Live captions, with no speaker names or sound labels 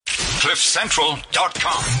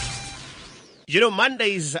CliffCentral.com. You know,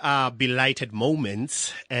 Mondays are belated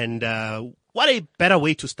moments, and what a better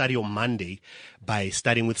way to start your Monday by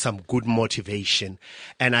starting with some good motivation.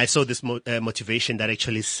 And I saw this motivation that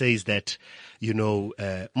actually says that, you know,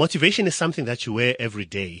 motivation is something that you wear every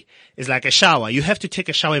day. It's like a shower. You have to take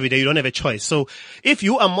a shower every day. You don't have a choice. So if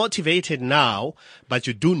you are motivated now, but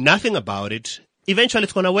you do nothing about it, eventually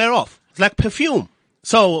it's going to wear off. It's like perfume.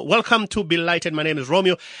 So welcome to Belighted. My name is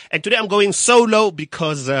Romeo, and today I'm going solo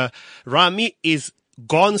because Rami is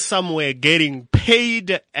gone somewhere getting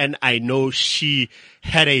paid, and I know she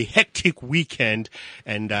had a hectic weekend,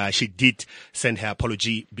 and she did send her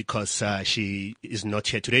apology because she is not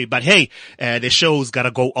here today. But hey, the show's gotta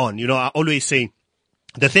go on. You know, I always say,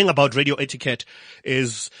 the thing about radio etiquette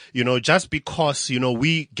is, you know, just because, you know,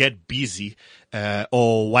 we get busy,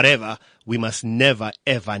 or whatever, we must never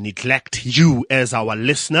ever neglect you as our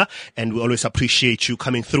listener, and we always appreciate you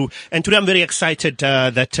coming through. And today I'm very excited,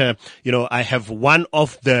 that, you know, I have one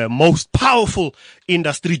of the most powerful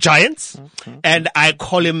industry giants, and I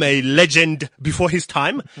call him a legend before his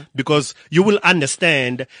time, because you will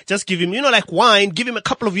understand. Just give him, you know, like wine, give him a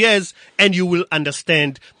couple of years and you will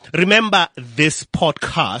understand. Remember this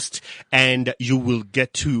podcast and you will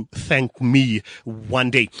get to thank me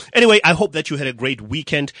one day. Anyway, I hope that you had a great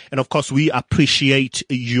weekend, and of course we appreciate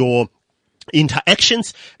your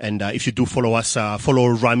interactions. And if you do follow us, follow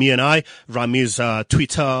Rami and I. Rami's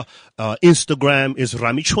Twitter, Instagram is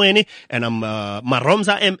Rami20, and I'm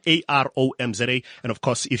Maromza, Maromza. And of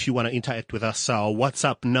course, if you want to interact with us, our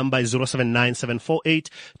WhatsApp number is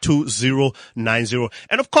 0797482090.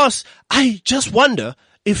 And of course, I just wonder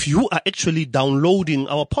if you are actually downloading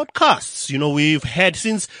our podcasts. You know, we've had,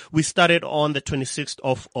 since we started on the 26th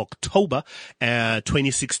of October,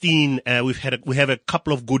 2016, we have a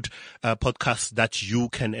couple of good podcasts that you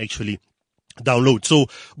can actually download. So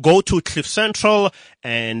go to Cliff Central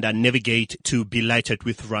and navigate to Belighted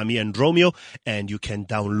with Rami and Romeo, and you can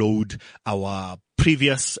download our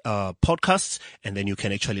previous podcasts, and then you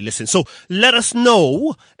can actually listen. So let us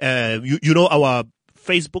know, you know, our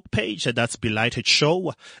Facebook page, that's Belighted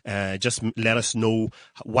Show. Just let us know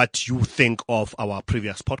what you think of our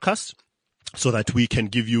previous podcasts, so that we can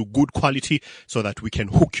give you good quality, so that we can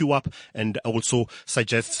hook you up, and also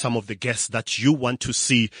suggest some of the guests that you want to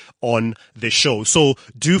see on the show. So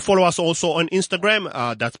do follow us also on Instagram.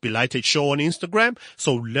 That's Belighted Show on Instagram.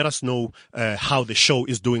 So let us know how the show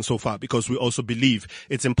is doing so far, because we also believe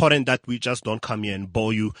it's important that we just don't come here and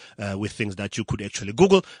bore you with things that you could actually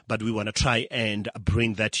Google, but we want to try and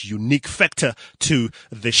bring that unique factor to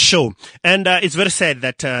the show. And it's very sad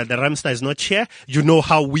that the Ramstar is not here. You know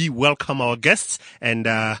how we welcome our guests, and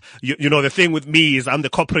you know, the thing with me is I'm the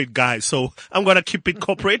corporate guy, so I'm gonna keep it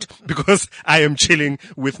corporate because I am chilling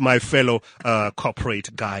with my fellow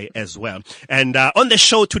corporate guy as well. And on the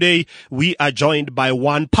show today, we are joined by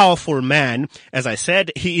one powerful man. As I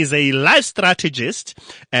said, he is a life strategist,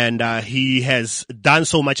 and he has done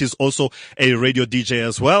so much. He's also a radio DJ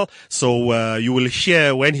as well. So you will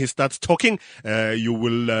hear when he starts talking, you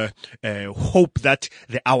will hope that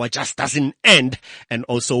the hour just doesn't end. And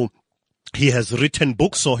also, he has written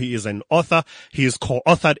books, so he is an author. He has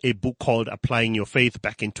co-authored a book called Applying Your Faith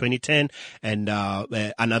back in 2010, and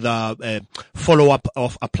another follow-up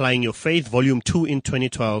of Applying Your Faith, Volume 2 in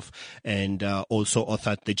 2012, and also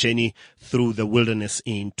authored The Journey Through the Wilderness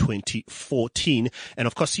in 2014. And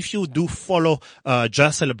of course, if you do follow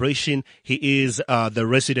Joyous Celebration, he is the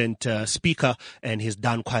resident speaker, and he's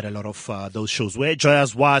done quite a lot of those shows. Where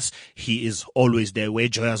Joyous was, he is always there. Where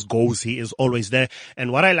Joyous goes, he is always there.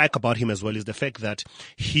 And what I like about him as well is the fact that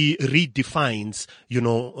he redefines, you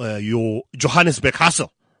know, your Johannesburg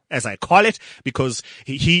hustle, as I call it, because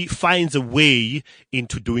he finds a way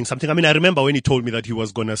into doing something. I mean, I remember when he told me that he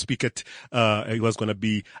was going to speak at, he was going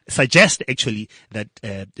to suggest actually that,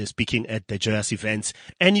 speaking at the Joyous events,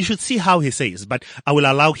 and you should see how he says, but I will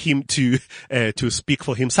allow him to speak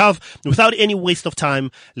for himself. Without any waste of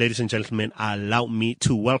time, ladies and gentlemen, allow me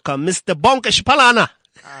to welcome Mr. Bonke Shipalana.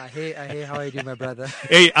 Hey, how are you doing, my brother?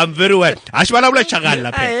 Hey, I'm very well. This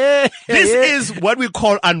is what we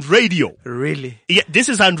call Unradio. Really? Yeah, this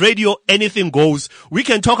is Unradio. Anything goes. We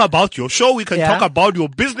can talk about your show. We can talk about your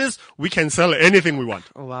business. We can sell anything we want.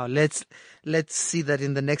 Oh, wow. Let's see that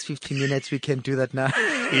in the next 15 minutes. We can do that now.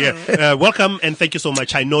 Yeah. Welcome and thank you so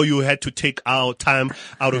much. I know you had to take our time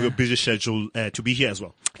out of your busy schedule to be here as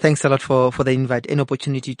well. Thanks a lot for the invite. An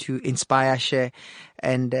opportunity to inspire, share,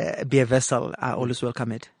 and be a vessel. I always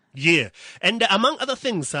welcome it. Yeah. And among other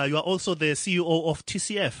things, you are also the CEO of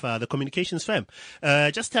TCF, the communications firm.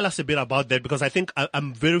 Just tell us a bit about that, because I think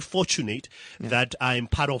I'm very fortunate that I'm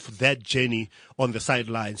part of that journey on the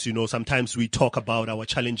sidelines. You know, sometimes we talk about our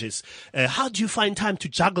challenges. How do you find time to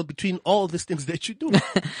juggle between all these things that you do?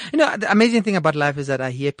 You know, the amazing thing about life is that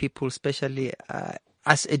I hear people, especially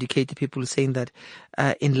us educated people, saying that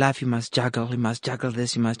in life you must juggle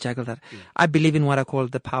this, you must juggle that. I believe in what I call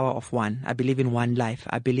the power of one. I believe in one life.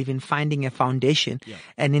 I believe in finding a foundation,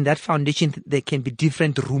 and in that foundation there can be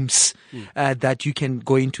different rooms that you can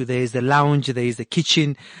go into. There is the lounge, there is the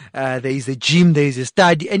kitchen, there is the gym, there is a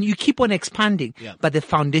study, and you keep on expanding, but the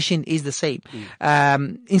foundation is the same.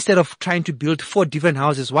 Instead of trying to build 4 different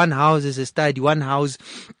houses, one house is a study, one house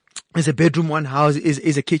is a bedroom, one house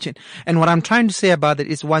is a kitchen. And what I'm trying to say about it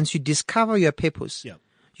is, once you discover your purpose,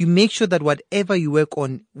 you make sure that whatever you work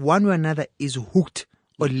on, one way or another, is hooked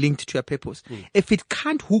or linked to your purpose. If it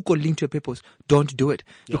can't hook or link to your purpose, don't do it,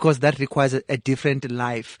 because that requires a different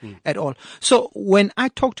life at all. So when I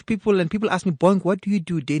talk to people and people ask me, Boink, what do you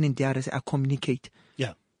do day in and day out? I say, I communicate.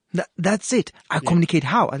 Yeah. That's it. I communicate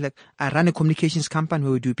how? I run a communications company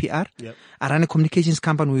where we do PR. I run a communications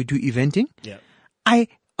company where we do eventing.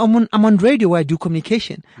 I'm on radio where I do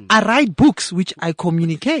communication. I write books which I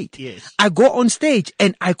communicate. I go on stage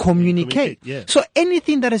and I communicate. So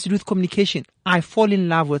anything that has to do with communication, I fall in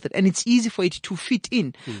love with it, and it's easy for it to fit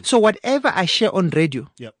in. So whatever I share on radio,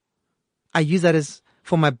 I use that as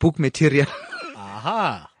for my book material.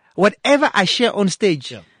 Whatever I share on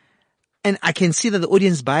stage, and I can see that the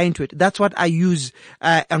audience buy into it, that's what I use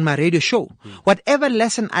on my radio show. Whatever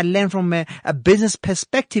lesson I learn from a business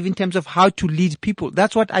perspective in terms of how to lead people,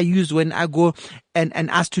 that's what I use when I go and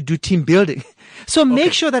ask to do team building. So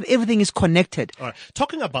make sure that everything is connected. All right.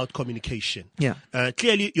 Talking about communication,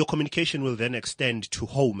 clearly your communication will then extend to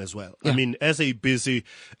home as well. I mean, as a busy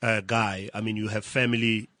guy, I mean, you have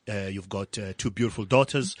family. You've got 2 beautiful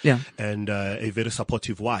daughters and a very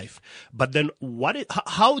supportive wife. But then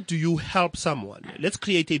how do you help someone? Let's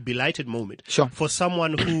create a belated moment for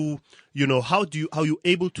someone who, you know, how you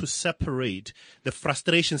able to separate the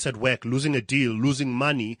frustrations at work, losing a deal, losing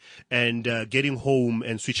money, and getting home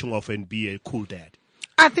and switching off and be a cool dad?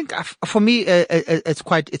 I think for me, it's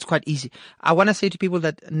quite easy. I want to say to people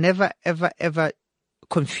that never, ever, ever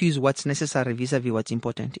confuse what's necessary vis-a-vis what's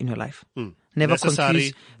important in your life. Never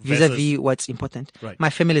confuse vis-a-vis what's important. My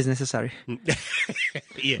family is necessary.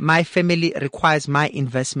 My family requires my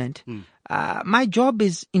investment. My job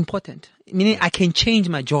is important, meaning I can change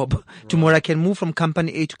my job. Tomorrow I can move from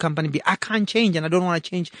company A to company B. I can't change, and I don't want to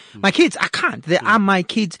change my kids. I can't. They are my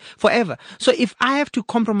kids forever. So if I have to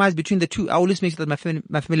compromise between the two, I always make sure that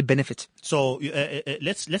my family benefits. So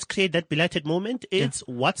let's create that belated moment. It's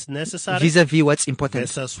what's necessary vis-a-vis what's important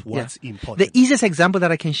versus what's important. The easiest example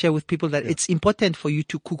that I can share with people that it's important for you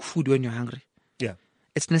to cook food when you're hungry.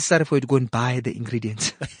 It's necessary for you to go and buy the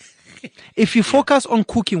ingredients. If you focus on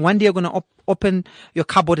cooking, one day you're going to open your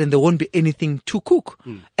cupboard and there won't be anything to cook.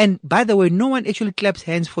 And by the way, no one actually claps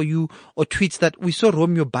hands for you or tweets that we saw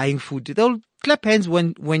Romeo buying food. They'll clap hands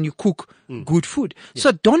when you cook good food.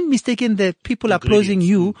 So don't mistaken the people applauding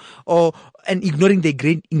you and ignoring the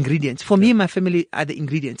great ingredients. For me, my family are the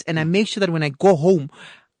ingredients. And I make sure that when I go home,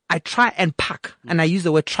 I try and pack, and I use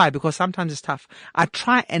the word try because sometimes it's tough. I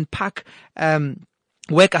try and pack,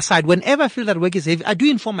 work aside. Whenever I feel that work is heavy, I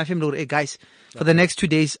do inform my family, hey guys, for the next 2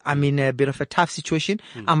 days, I'm in a bit of a tough situation.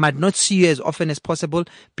 I might not see you as often as possible.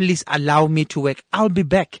 Please allow me to work. I'll be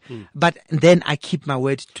back. But then I keep my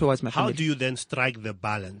word towards my family. How do you then strike the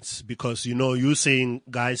balance? Because, you know, you're saying,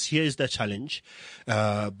 guys, here is the challenge.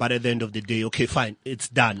 But at the end of the day, okay, fine, it's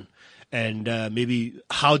done. And maybe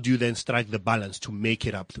how do you then strike the balance to make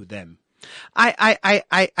it up to them?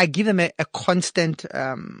 I give them a constant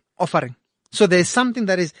offering. So there's something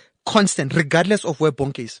that is constant, regardless of where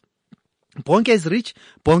Bonke is. Bonke is rich,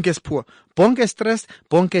 Bonke is poor. Bonke is stressed,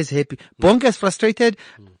 Bonke is happy. Bonke is frustrated.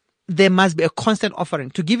 There must be a constant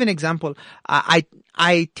offering. To give an example,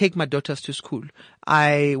 I take my daughters to school.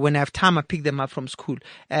 When I have time, I pick them up from school.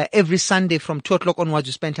 Every Sunday from 2 o'clock onwards,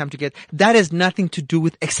 we spend time together. That has nothing to do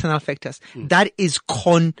with external factors. That is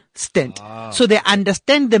constant. So they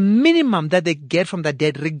understand the minimum that they get from their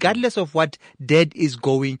dad, regardless of what dad is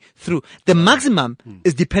going through. The maximum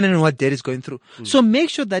is dependent on what dad is going through. So make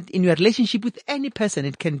sure that in your relationship with any person,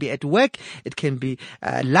 it can be at work, it can be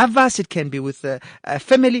lovers, it can be with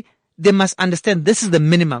family, they must understand this is the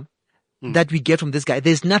minimum. that we get from this guy.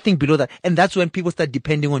 There's nothing below that. And that's when people start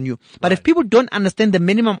depending on you. But if people don't understand the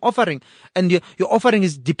minimum offering, and your offering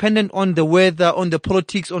is dependent on the weather, on the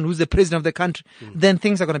politics, on who's the president of the country, then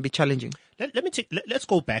things are going to be challenging. Let's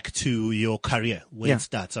go back to your career when it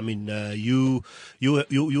starts. I mean, you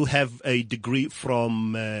have a degree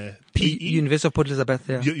from PE, University of Port Elizabeth.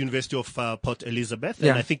 Yeah. University of Port Elizabeth,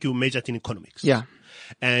 and I think you majored in economics. Yeah.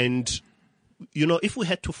 And if we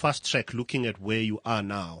had to fast track looking at where you are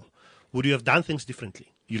now, would you have done things differently?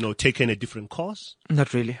 Taken a different course?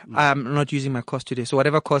 Not really. I'm not using my course today. So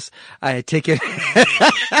whatever course I had taken,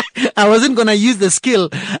 I wasn't going to use the skill.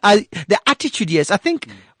 The attitude, yes. I think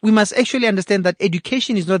we must actually understand that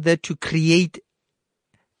education is not there to create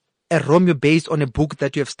a Romeo based on a book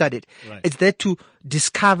that you have studied. Right. It's there to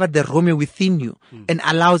discover the Romeo within you and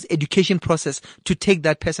allows education process to take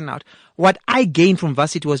that person out. What I gained from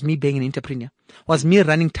varsity was me being an entrepreneur, was me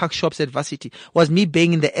running tuck shops at varsity, was me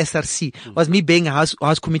being in the SRC, was me being a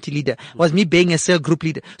house committee leader, was me being a cell group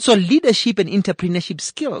leader. So leadership and entrepreneurship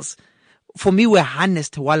skills for me were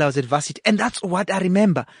harnessed while I was at varsity. And that's what I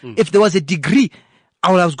remember. If there was a degree,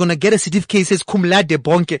 I was going to get a certificate that says cum laude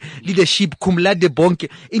bonke, leadership, cum laude bonke,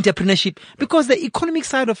 entrepreneurship, because the economic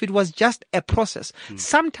side of it was just a process.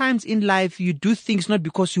 Sometimes in life, you do things not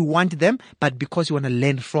because you want them, but because you want to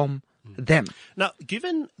learn from them. Now,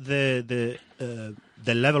 given the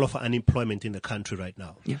level of unemployment in the country right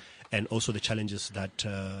now, and also the challenges that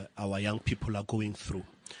our young people are going through,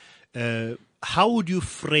 how would you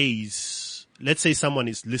phrase, let's say someone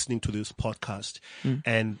is listening to this podcast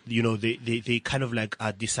and, they kind of like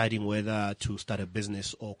are deciding whether to start a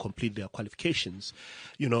business or complete their qualifications.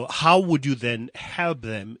 How would you then help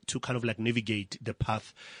them to kind of like navigate the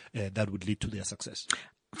path that would lead to their success?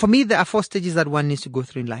 For me, there are 4 stages that one needs to go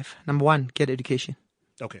through in life. Number 1, get education.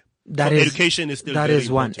 Okay. Education is still that very is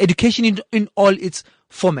one. important. Education in all its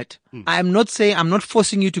format. I'm not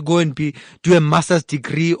forcing you to go and do a master's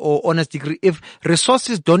degree or honors degree. If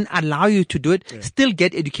resources don't allow you to do it, still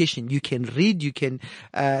get education. You can read, you can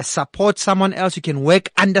support someone else, you can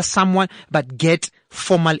work under someone, but get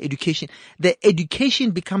formal education. The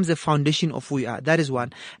education becomes the foundation of who you are. That is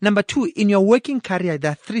one. Number 2, in your working career,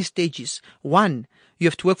 there are 3 stages. 1, you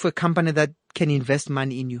have to work for a company that can invest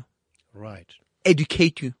money in you. Right.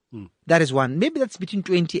 Educate you. That is 1. Maybe that's between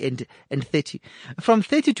 20 and 30. From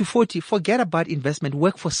 30 to 40, forget about investment.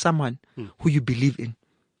 Work for someone who you believe in.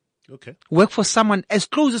 Okay. Work for someone as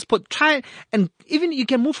close as possible. Try, and even you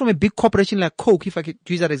can move from a big corporation like Coke, if I could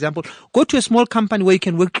use that example, go to a small company where you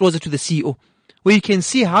can work closer to the CEO, where you can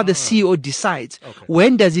see how the CEO decides. Okay.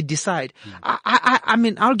 When does it decide? I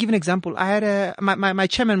mean, I'll give an example. I had my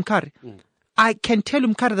chairman, Mkari. I can tell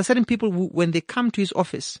him, Mkari, there are certain people who, when they come to his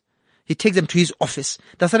office, he takes them to his office.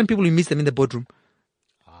 There are certain people who meets them in the boardroom.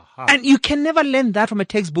 And you can never learn that from a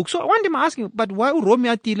textbook. So one day I'm asking, but why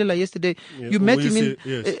Romeo Tilela yesterday? You met him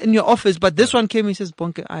in your office, but this one came and says,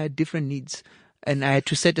 Bonke, I had different needs. And I had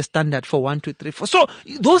to set a standard for 1, 2, 3, 4. So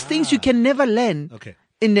those things you can never learn. Okay.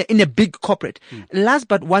 In a big corporate. Last,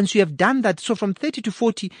 but once you have done that, so from 30 to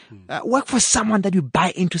 40, work for someone that you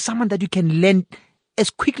buy into, someone that you can learn as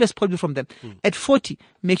quickly as possible from them. At 40,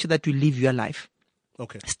 make sure that you live your life.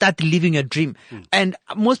 Okay. Start living your dream. And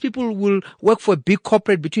most people will work for a big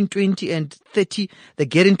corporate between 20 and 30. They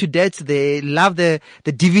get into debts. They love the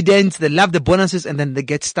dividends. They love the bonuses, and then they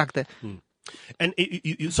get stuck there. And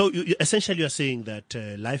essentially you're saying that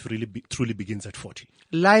life really truly begins at 40.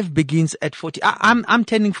 Life begins at 40. I'm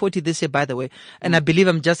turning 40 this year, by the way, and I believe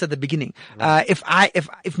I'm just at the beginning. Right.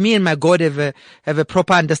 If me and my God have a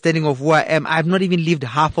proper understanding of who I am, I've not even lived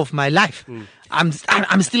half of my life. I'm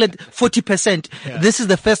still at 40%. Yeah. This is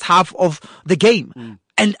the first half of the game.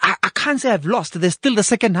 And I can't say I've lost. There's still the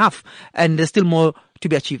second half, and there's still more to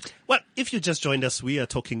be achieved. Well, if you just joined us, we are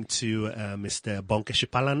talking to Mr. Bonke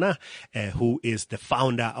Shipalana, who is the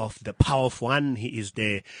founder of The Power of One. He is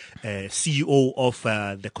the CEO of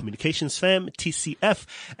the communications firm TCF,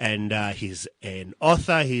 and he's an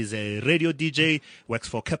author. He's a radio DJ, works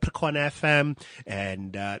for Capricorn FM,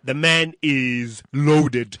 and the man is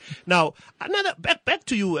loaded. Now, back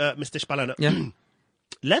to you, Mr. Shipalana. Yeah.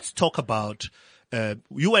 Let's talk about.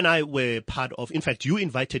 You and I were part of, in fact, you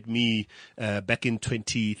invited me back in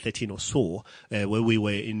 2013 or so, where we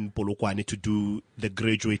were in Polokwane to do the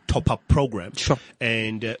graduate top-up program. Sure.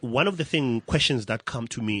 And one of the questions that come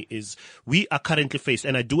to me is, we are currently faced,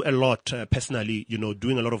 and I do a lot personally,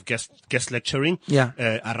 doing a lot of guest lecturing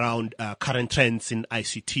around current trends in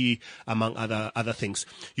ICT, among other things.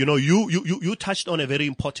 You touched on a very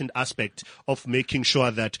important aspect of making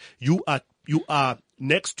sure that you are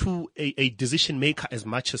next to a decision maker as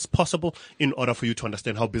much as possible in order for you to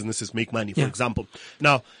understand how businesses make money, for example.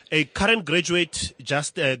 Now, a current graduate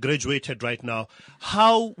just graduated right now,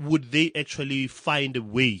 how would they actually find a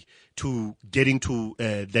way to getting to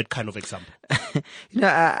that kind of example?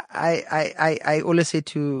 I always say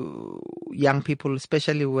to young people,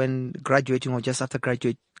 especially when graduating or just after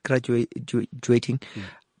graduating,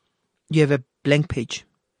 you have a blank page.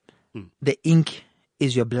 The ink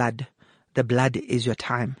is your blood. The blood is your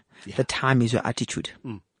time. The time is your attitude.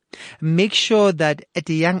 Make sure that at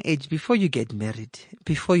a young age, before you get married,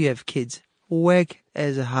 before you have kids, work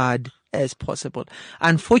as hard as possible.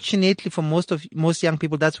 Unfortunately, for most young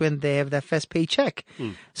people, that's when they have their first paycheck.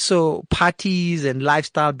 So parties and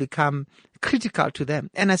lifestyle become critical to them.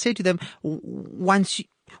 And I say to them,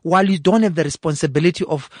 while you don't have the responsibility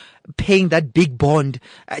of paying that big bond,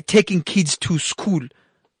 taking kids to school,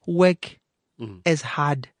 work as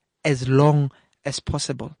hard, as long as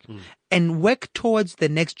possible, and work towards the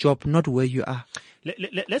next job, not where you are.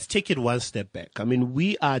 Let's take it one step back. I mean,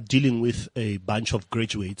 we are dealing with a bunch of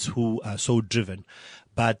graduates who are so driven,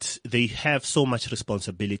 but they have so much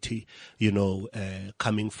responsibility,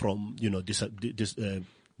 coming from,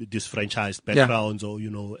 disfranchised backgrounds or,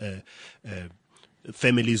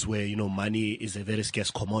 families where, money is a very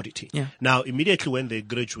scarce commodity. Now, immediately when they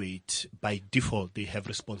graduate, by default, they have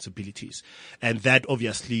responsibilities. And that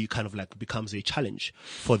obviously kind of like becomes a challenge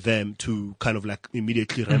for them to kind of like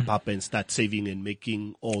immediately ramp up and start saving and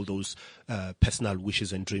making all those personal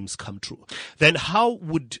wishes and dreams come true. Then how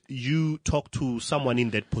would you talk to someone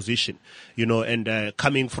in that position, and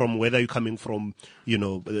coming from, whether you're coming from,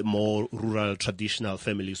 more rural traditional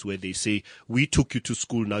families where they say, we took you to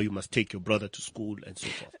school, now you must take your brother to school, and so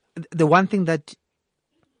forth. The one thing that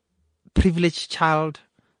privileged child,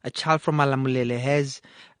 a child from Malamulele has,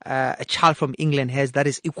 a child from England has, that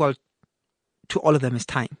is equal to all of them, is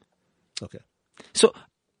time. Okay. So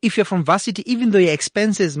if you're from varsity, even though your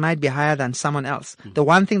expenses might be higher than someone else, the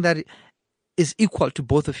one thing that is equal to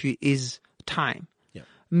both of you is time.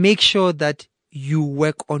 Make sure that you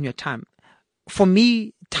work on your time. For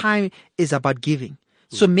me, time is about giving.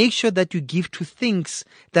 So make sure that you give to things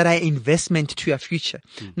that are investment to your future,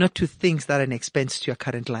 not to things that are an expense to your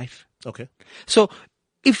current life. Okay. So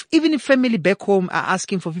even if family back home are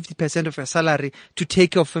asking for 50% of your salary to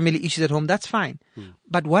take care of family issues at home, that's fine.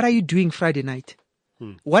 But what are you doing Friday night?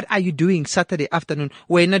 What are you doing Saturday afternoon?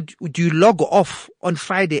 Do you log off on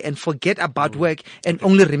Friday and forget about work and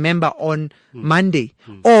only remember on Monday?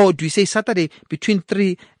 Or do you say Saturday between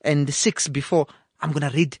 3 and 6 before, I'm going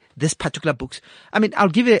to read this particular books? I mean, I'll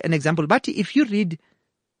give you an example. But if you read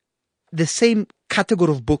the same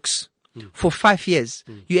category of books for 5 years,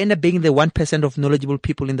 you end up being the 1% of knowledgeable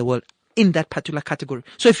people in the world in that particular category.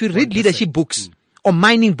 So if you read 1%. leadership books or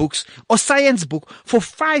mining books or science book for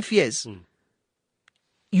 5 years,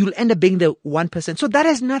 you'll end up being the 1%. So that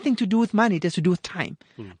has nothing to do with money. It has to do with time.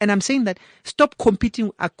 And I'm saying that stop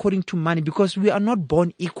competing according to money, because we are not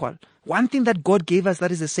born equal. One thing that God gave us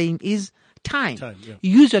that is the same is time.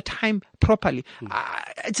 Use your time properly.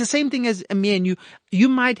 It's the same thing as me and you. You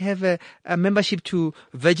might have a membership to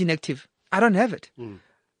Virgin Active. I don't have it.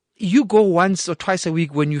 You go once or twice a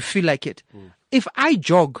week when you feel like it. If I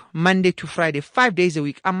jog Monday to Friday, 5 days a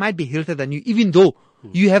week, I might be healthier than you, even though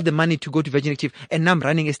you have the money to go to Virgin Active and now I'm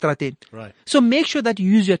running a strategy. Right. So make sure that you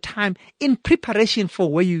use your time in preparation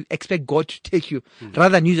for where you expect God to take you,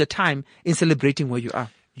 rather than use your time in celebrating where you are.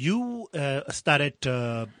 You started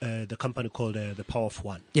the company called The Power of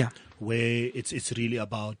One. Yeah. Where it's really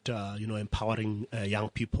about empowering young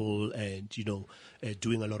people and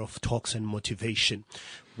doing a lot of talks and motivation.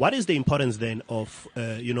 What is the importance then of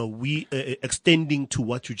we extending to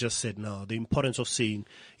what you just said now? The importance of saying,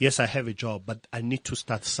 yes, I have a job, but I need to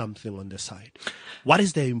start something on the side. What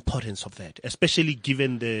is the importance of that, especially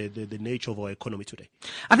given the nature of our economy today?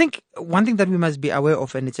 I think one thing that we must be aware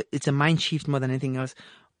of, and it's a mind shift more than anything else.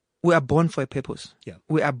 We are born for a purpose. Yeah.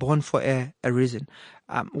 We are born for a reason.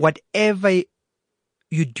 Whatever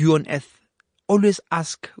you do on earth, always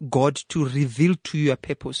ask God to reveal to you your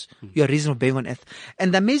purpose, your reason of being on earth.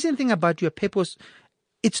 And the amazing thing about your purpose,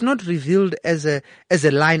 it's not revealed as a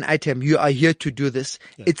line item. You are here to do this.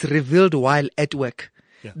 Yeah. It's revealed while at work.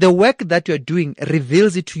 Yeah. The work that you're doing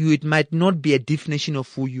reveals it to you. It might not be a definition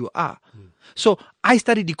of who you are. So I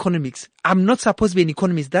studied economics. I'm not supposed to be an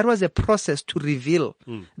economist. That was a process to reveal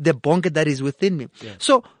the bonke that is within me. Yeah.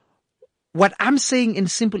 So what I'm saying in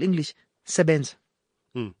simple English, Sebenza,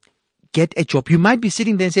 get a job. You might be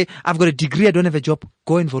sitting there and say, I've got a degree, I don't have a job.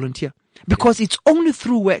 Go and volunteer. Because it's only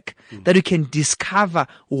through work that you can discover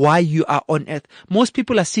why you are on earth. Most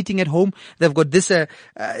people are sitting at home. They've got this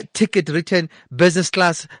ticket written, business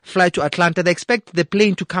class flight to Atlanta. They expect the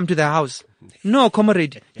plane to come to their house. No,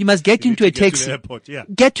 comrade. You must get into a taxi. To the airport, yeah.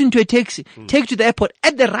 Get into a taxi. Take to the airport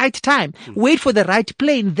at the right time. Wait for the right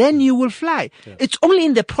plane. Then you will fly. Yeah. It's only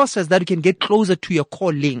in the process that you can get closer to your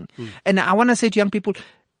calling. And I want to say to young people,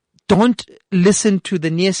 don't listen to the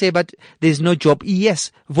naysay, but there's no job. Yes,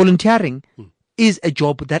 volunteering is a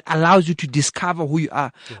job that allows you to discover who you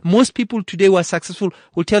are. Yeah. Most people today who are successful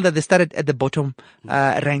will tell that they started at the bottom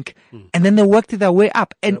rank and then they worked their way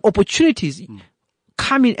up. And opportunities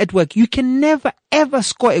come in at work. You can never ever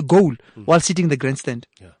score a goal while sitting in the grandstand.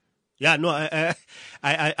 Yeah, no,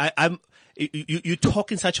 I'm. You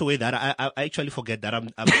talk in such a way that I actually forget that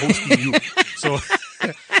I'm hosting you. So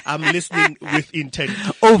I'm listening with intent.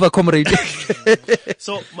 Over, comrade.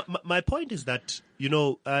 So my point is that,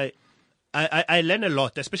 I learn a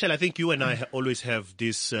lot, especially I think you and I always have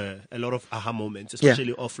this, a lot of aha moments,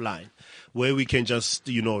 especially offline, where we can just,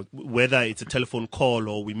 whether it's a telephone call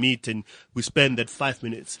or we meet and we spend that 5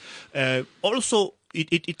 minutes. Also,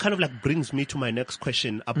 it kind of like brings me to my next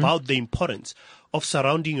question about the importance of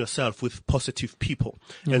surrounding yourself with positive people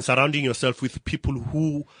and surrounding yourself with people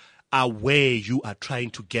who are where you are trying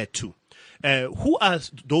to get to. Who are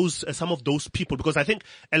those, some of those people? Because I think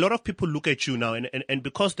a lot of people look at you now and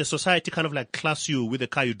because the society kind of like class you with the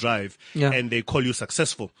car you drive and they call you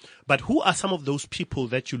successful. But who are some of those people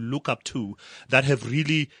that you look up to that have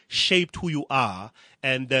really shaped who you are?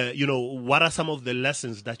 And, what are some of the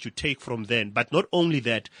lessons that you take from them? But not only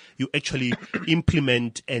that, you actually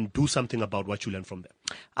implement and do something about what you learn from them.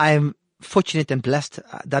 I'm fortunate and blessed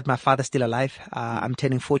that my father's still alive. I'm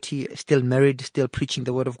turning 40, still married, still preaching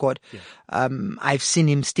the word of God. Yeah. I've seen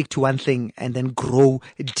him stick to one thing and then grow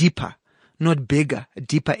deeper, not bigger,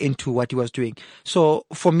 deeper into what he was doing. So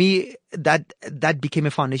for me, that became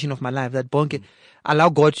a foundation of my life, that Bonke, allow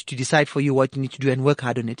God to decide for you what you need to do and work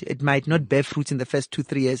hard on it. It might not bear fruits in the first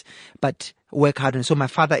 2-3 years, but work hard on it. So my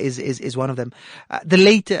father is one of them. The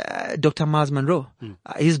late Dr. Miles Monroe,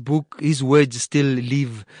 his book, his words still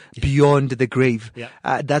live beyond the grave. Yeah.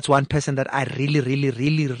 That's one person that I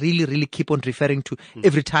really keep on referring to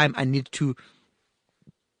every time I need to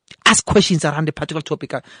ask questions around a particular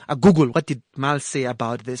topic. I Google, what did Miles say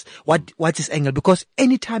about this? What's his angle? Because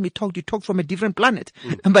anytime you talk from a different planet,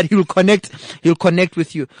 but he'll connect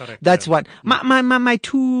with you. Correct, that's one. My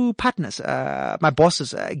two partners, my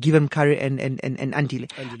bosses, Given Curry and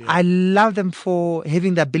Andile. I love them for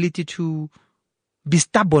having the ability to be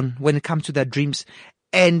stubborn when it comes to their dreams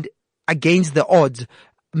and against the odds,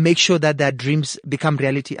 make sure that their dreams become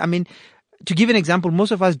reality. I mean, to give an example, most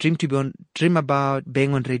of us dream about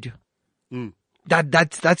being on radio.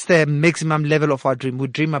 That's the maximum level of our dream. We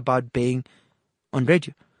dream about being on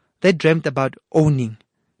radio. They dreamt about owning,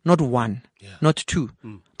 not one, not two,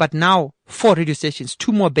 but now 4 radio stations.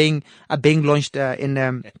 2 more are being launched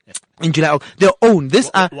in July. They own this.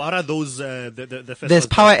 What are those? The first there's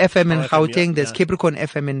Power FM in Gauteng. There's Capricorn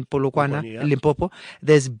FM in Polokwane, Limpopo.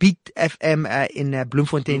 There's Beat FM in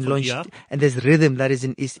Bloemfontein launched, and there's Rhythm that is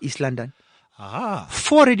in East London.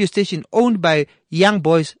 4 radio stations owned by young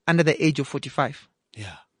boys under the age of 45.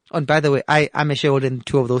 Yeah. And by the way, I'm a shareholder in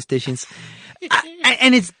 2 of those stations.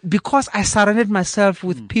 And it's because I surrounded myself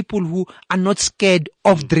with people who are not scared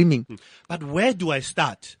of dreaming. But where do I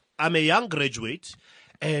start? I'm a young graduate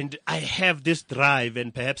and I have this drive,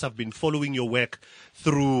 and perhaps I've been following your work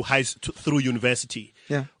through university.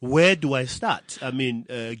 Yeah. Where do I start? I mean,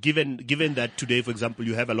 given that today, for example,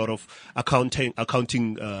 you have a lot of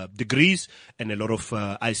accounting degrees and a lot of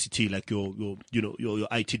ICT, like your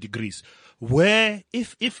IT degrees. Where,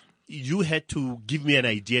 if you had to give me an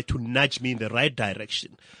idea to nudge me in the right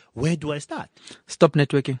direction, where do I start? Stop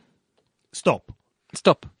networking. Stop.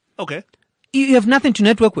 Okay. You have nothing to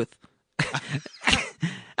network with.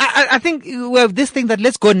 I think we have this thing that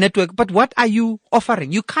let's go network, but what are you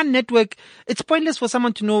offering? You can't network. It's pointless for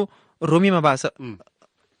someone to know Romeo Mabasa.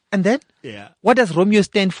 And then? Yeah. What does Romeo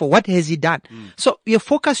stand for? What has he done? So your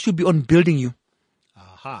focus should be on building you.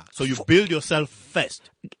 So you build yourself first.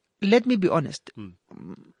 Let me be honest.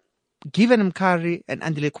 Given Mkari and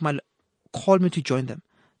Andile Kumalo called me to join them.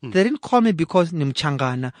 They didn't call me because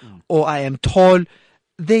Nimchangana or I am tall.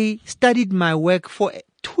 They studied my work for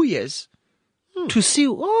 2 years. To see,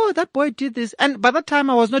 that boy did this. And by that time,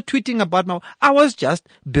 I was not tweeting about I was just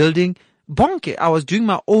building Bonke. I was doing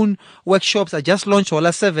my own workshops. I just launched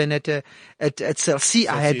Hola 7 at CLC.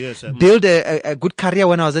 I had built a good career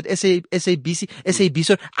when I was at SABC.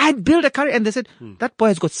 So I built a career and they said, that boy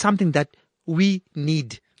has got something that we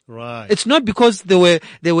need. Right. It's not because they were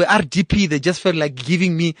RDP, they just felt like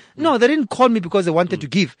giving me. No, they didn't call me because they wanted to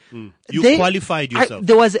give. You qualified yourself.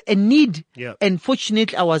 There was a need, Yeah. and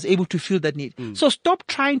fortunately I was able to fill that need. So stop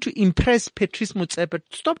trying to impress Patrice Motsepe,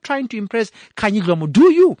 stop trying to impress Kanye Glomo.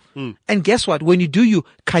 Do you. And guess what? When you do you,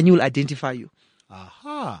 Kanye will identify you.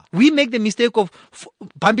 Aha. We make the mistake of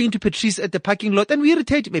bumping into Patrice at the parking lot and we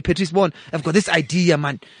irritate him. Hey, Patrice Bon, I've got this idea,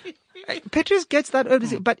 man. Patrice gets that,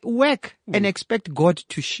 but work and expect God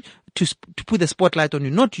to put the spotlight on you,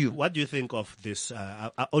 not you. What do you think of this? I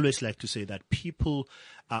always like to say that people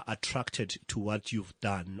are attracted to what you've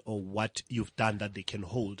done or what you've done that they can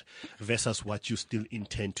hold versus what you still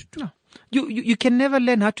intend to do. No. You can never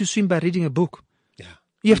learn how to swim by reading a book. Yeah.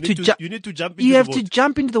 You have to jump into You the have boat. to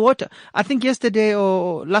jump into the water. I think yesterday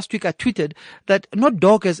or last week I tweeted that no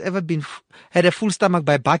dog has ever had a full stomach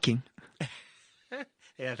by barking.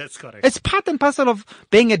 Yeah, that's correct. It's part and parcel of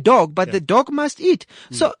being a dog, but the dog must eat.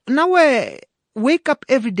 So now wake up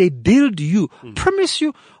every day, build you. Promise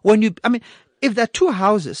you if there are two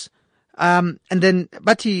houses, and then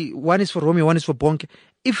one is for Romeo, one is for Bonke.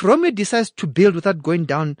 If Romeo decides to build without going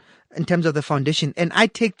down in terms of the foundation, and I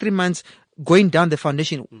take 3 months going down the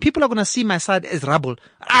foundation, people are going to see my side as rubble.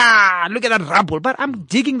 Look at that rubble. But I'm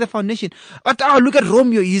digging the foundation. But look at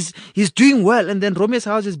Romeo. He's doing well. And then Romeo's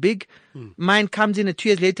house is big. Mine comes in 2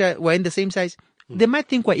 years later. We're in the same size. They might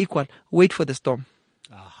think we're equal. Wait for the storm.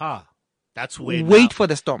 Aha. That's when Wait for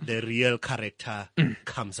the storm. the real character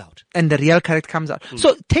comes out. And the real character comes out.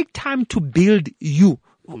 So take time to build you.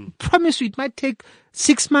 Promise you, it might take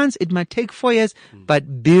 6 months, it might take 4 years,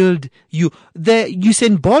 but build you. The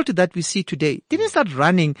Usain Bolt that we see today didn't start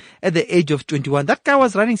running at the age of 21. That guy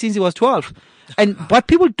was running since he was 12. And what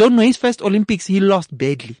people don't know, his first Olympics, he lost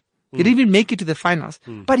badly. He didn't even make it to the finals.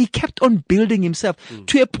 But he kept on building himself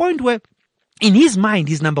to a point where in his mind,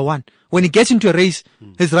 he's number one. When he gets into a race,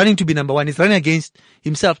 he's running to be number one. He's running against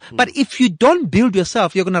himself. But if you don't build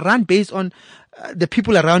yourself, you're going to run based on the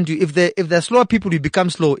people around you. If they're slower people, you become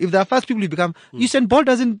slow. If they're fast people, you become... Usain Bolt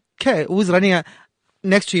doesn't care who's running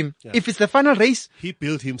next to him. Yeah. If it's the final race... He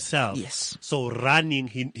built himself. Yes. So running,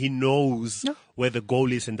 he knows where the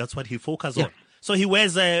goal is, and that's what he focuses on. So he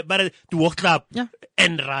wears to walk club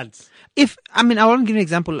and runs. I want to give you an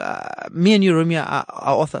example. Me and you, Romeo, are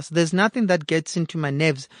authors. There's nothing that gets into my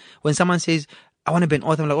nerves when someone says, I want to be an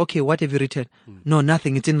author. I'm like, okay, what have you written? No,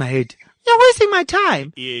 nothing. It's in my head. You're wasting my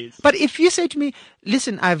time. Yes. But if you say to me,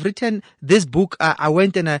 listen, I've written this book. I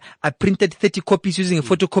went and I printed 30 copies using a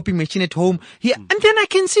photocopy machine at home. And then I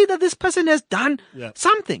can see that this person has done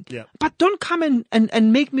something. Yeah. But don't come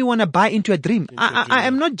and make me want to buy into a dream. I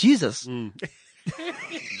am not Jesus.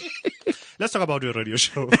 Let's talk about your radio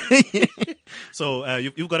show. So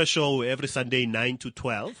you've got a show every Sunday, 9 to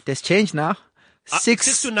 12. There's change now.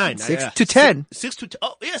 6 to 9. 6 to 10. 6 to 10.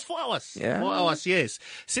 Oh, yes, 4 hours. Yeah. 4 hours, yes.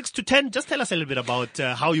 6 to 10. Just tell us a little bit about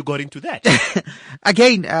how you got into that.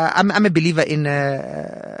 Again, I'm a believer in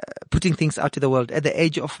putting things out to the world. At the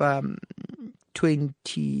age of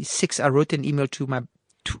 26, I wrote an email to my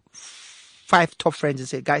 5 top friends and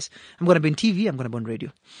said, guys, I'm going to be on TV, I'm going to be on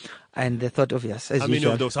radio. And they thought, yes, as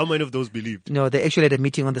usual. How many of those believed? No, they actually had a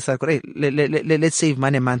meeting on the side. Hey, let's save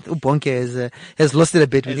money a month. Bonke has lost it a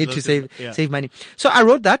bit. We need to save money. So I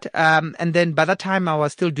wrote that. And then by that time I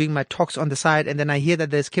was still doing my talks on the side. And then I hear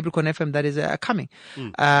that there's Capricorn FM that is coming.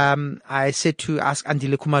 I said to ask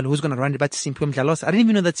Andile Khumalo, who's going to run it, but Simphiwe Mdlalosi. I didn't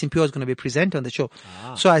even know that Simphiwe was going to be present on the show.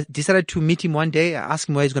 So I decided to meet him one day. I asked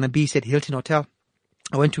him where he's going to be. He said Hilton Hotel.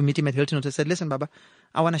 I went to meet him at Hilton Hotel. I said, listen, Baba,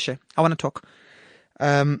 I want to share. I want to talk.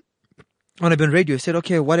 I want to be on radio. He said,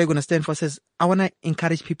 okay, what are you going to stand for? He says, I want to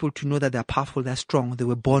encourage people to know that they're powerful, they're strong, they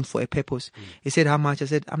were born for a purpose. He said, how much? I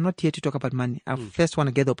said, I'm not here to talk about money. I first want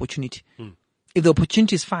to get the opportunity. If the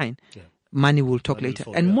opportunity is fine, money will talk later.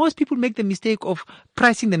 And most people make the mistake of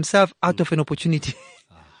pricing themselves out of an opportunity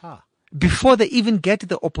before they even get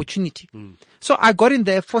the opportunity. So I got in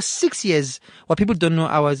there for 6 years. What people don't know,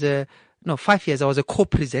 I was 5 years. I was a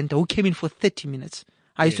co-presenter who came in for 30 minutes.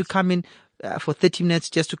 I used to come in for 30 minutes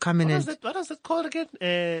just to come in. What is that called again?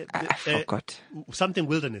 I forgot. Something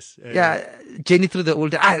wilderness. Journey through the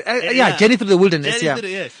wilderness. Journey through the wilderness.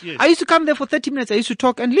 Yes. I used to come there for 30 minutes. I used to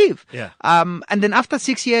talk and leave. Yeah. And then after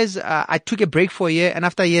 6 years, I took a break for a year. And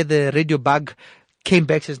after a year, the radio bug came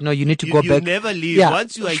back, says, no, you need to go back. You never leave.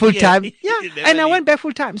 Once you are full time. Yeah. And I went back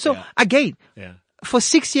full time. So again, for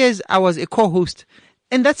 6 years, I was a co-host.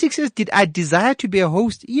 And that 6 years, did I desire to be a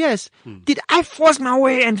host? Yes. Did I force my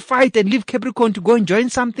way and fight and leave Capricorn to go and join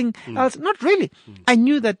something else? Not really. I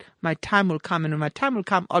knew that my time will come, and when my time will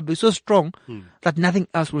come, I'll be so strong that nothing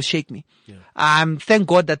else will shake me. Thank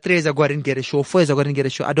God that 3 years ago I didn't get a show, 4 years ago I didn't get a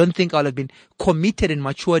show. I don't think I'll have been committed and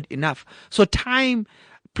matured enough. So time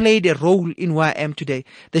played a role in where I am today.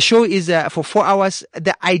 The show is for 4 hours.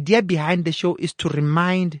 The idea behind the show is to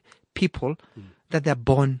remind people that they're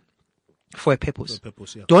born for a purpose.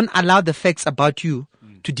 Don't allow the facts about you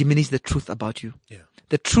to diminish the truth about you.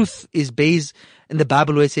 The truth is based in the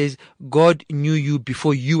Bible where it says, God knew you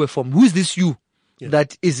before you were formed. Who's this you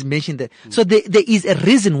that is mentioned there? So there is a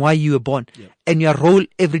reason why you were born. And your role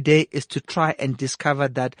every day is to try and discover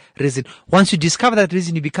that reason. Once you discover that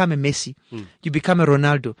reason, you become a Messi. You become a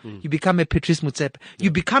Ronaldo. You become a Patrice Motsepe.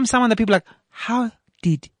 You become someone that people are like, how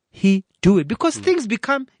did he do it? Because things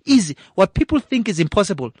become easy. What people think is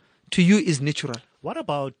impossible to you is natural. What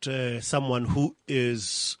about someone who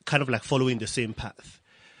is kind of like following the same path,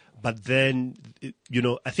 but then,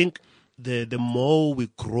 I think the more we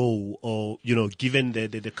grow, or given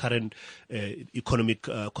the current economic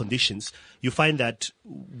conditions, you find that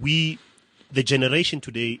the generation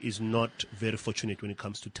today is not very fortunate when it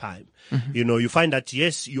comes to time. You find that,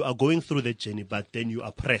 yes, you are going through the journey, but then you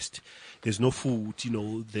are pressed. There's no food,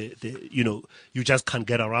 you just can't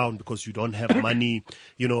get around because you don't have money.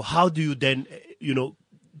 How do you then,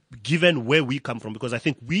 given where we come from? Because I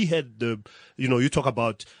think we had you talk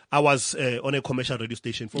about, I was on a commercial radio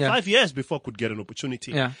station for 5 years before I could get an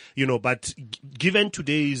opportunity. But given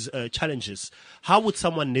today's challenges, how would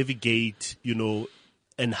someone navigate,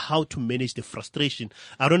 and how to manage the frustration?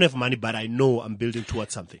 I don't have money, but I know I'm building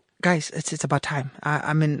towards something. Guys, it's about time.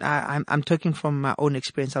 I'm talking from my own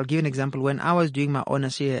experience. I'll give you an example. When I was doing my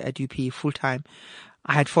honors here at UP full time,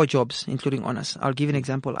 I had 4 jobs, including honors. I'll give you an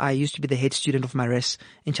example. I used to be the head student of my res,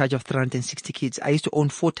 in charge of 360 kids. I used to own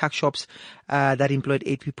 4 tuck shops that employed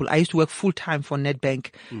 8 people. I used to work full time for Nedbank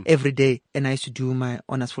every day, and I used to do my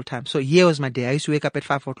honors full time. So here was my day. I used to wake up at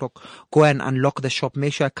 5 o'clock, go and unlock the shop,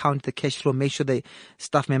 make sure I count the cash flow, make sure the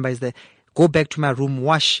staff member is there, go back to my room,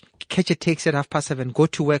 wash, catch a taxi at 7:30, go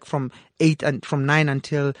to work from 9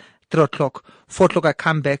 until 3 o'clock. 4 o'clock I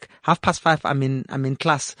come back. 5:30 I'm in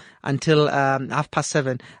class until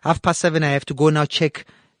 7:30. 7:30 I have to go now check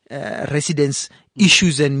residence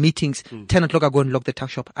issues and meetings. 10 o'clock I go and lock the tuck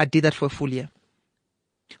shop. I did that for a full year.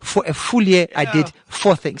 For a full year I did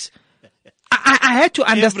 4 things. I had to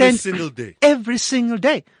understand every single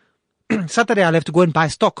day. Saturday I'll have to go and buy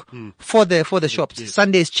stock for the shops.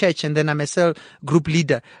 Sunday is church, and then I'm a cell group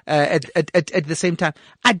leader at the same time.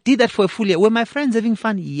 I did that for a full year. Were my friends having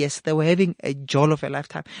fun? Yes, they were having a joy of a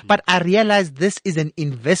lifetime. But I realized this is an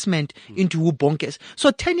investment into who Bonke is.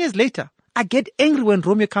 So 10 years later, I get angry when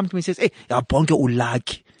Romeo comes to me and says, "Hey, Bonke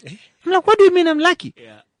lucky." I'm like, "What do you mean I'm lucky?"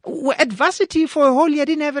 Adversity for a whole year, I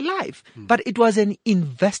didn't have a life, but it was an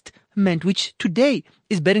investment which today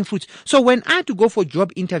is bearing fruits. So when I had to go for a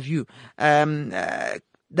job interview, that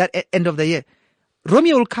end of the year,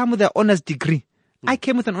 Romeo will come with an honors degree. I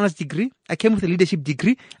came with an honors degree. I came with a leadership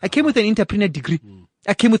degree. I came with an entrepreneur degree.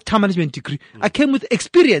 I came with time management degree. I came with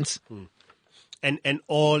experience. And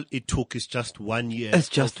all it took is just 1 year. It's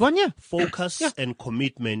just 1 year. Focus and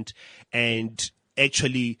commitment, and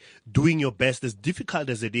actually doing your best, as difficult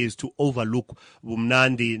as it is to overlook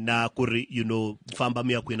Mnandi na kuri, famba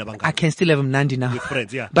miya kuina banga. I can still have Mnandi now. With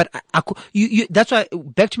friends, yeah. But that's why,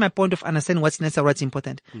 back to my point of understanding what's necessary, what's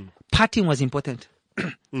important. Partying was important.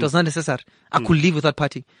 It was not necessary. I could live without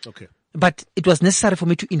partying. Okay. But it was necessary for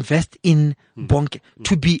me to invest in Bonke,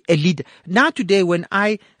 to be a leader. Now today, when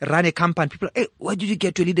I run a company, people are, "Hey, where did you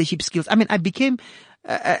get your leadership skills?" I mean, I became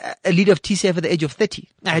a leader of TCF at the age of 30.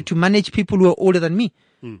 I had to manage people who were older than me.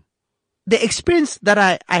 The experience that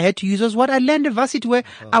I had to use was what I learned at varsity, where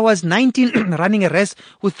I was 19 running a res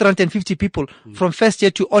with 350 people from first year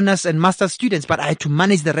to honors and master's students, but I had to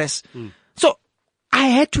manage the rest. So I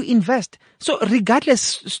had to invest. So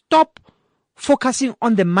regardless, stop focusing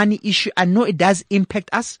on the money issue. I know it does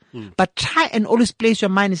impact us, but try and always place your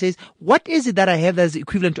mind and says, what is it that I have that is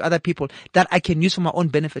equivalent to other people that I can use for my own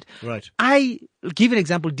benefit? Right. I give an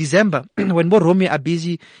example. December, when more Romeo are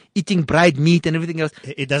busy eating bride meat and everything else.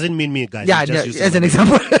 It doesn't mean me, guys. Yeah, as an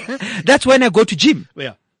example. That's when I go to gym.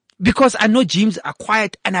 Yeah. Because I know gyms are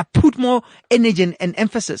quiet and I put more energy and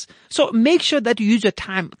emphasis. So make sure that you use your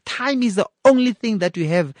time. Time is the only thing that you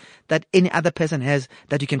have that any other person has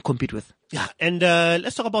that you can compete with. Yeah. And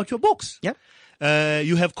let's talk about your books. Yeah.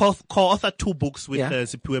 You have co-authored 2 books with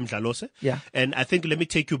Siphiwe Mdlalose. Yeah. And I think, let me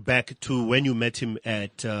take you back to when you met him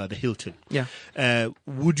at the Hilton. Yeah.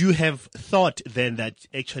 Would you have thought then that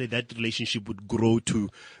actually that relationship would grow to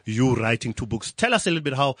you writing 2 books? Tell us a little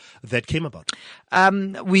bit how that came about.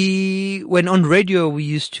 When on radio, we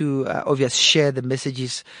used to obviously share the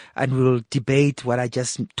messages, and we will debate what I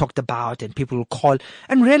just talked about, and people will call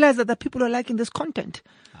and realize that people are liking this content.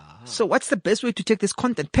 So what's the best way to take this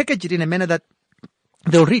content, package it in a manner that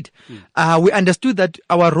they'll read? We understood that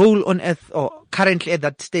our role on earth, or currently at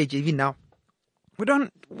that stage, even now,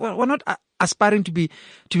 we're not aspiring to be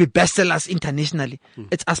bestsellers internationally.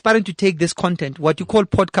 It's aspiring to take this content, what you call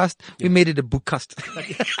podcast, we made it a bookcast.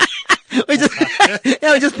 we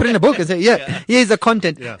just put in a book and say, here's the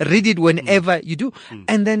content. Read it whenever you do.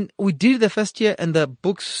 And then we did the first year, and the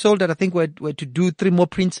books sold out. I think we had to do 3 more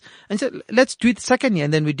prints, and said, let's do it the second year.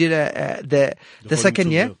 And then we did the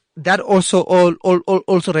second year. That also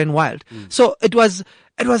also ran wild. So it was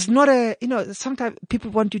not sometimes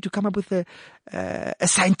people want you to come up with a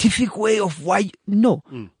scientific way of why. No,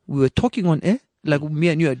 we were talking on air like me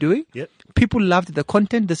and you are doing. Yep. People loved the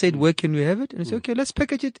content. They said, where can we have it? And I said, okay, let's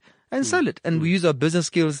package it and sell it. And we use our business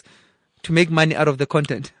skills to make money out of the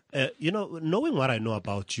content. Knowing what I know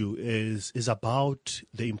about you is about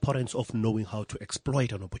the importance of knowing how to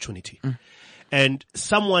exploit an opportunity. And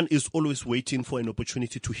someone is always waiting for an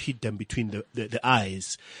opportunity to hit them between the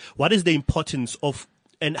eyes. What is the importance of,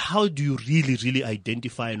 and how do you really, really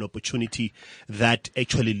identify an opportunity that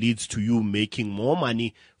actually leads to you making more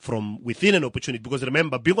money from within an opportunity? Because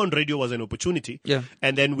remember, being on radio was an opportunity. Yeah.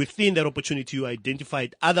 And then within that opportunity, you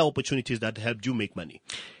identified other opportunities that helped you make money.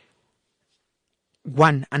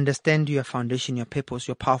 1, understand your foundation, your purpose,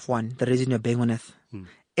 your path 1, the reason you're being on earth.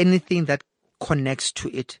 Anything that connects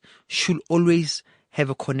to it should always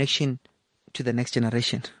have a connection to the next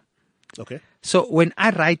generation. Okay. So when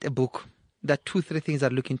I write a book, there are 2-3 things I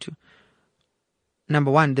look into.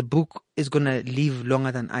 Number 1, the book is going to live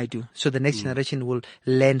longer than I do. So the next generation will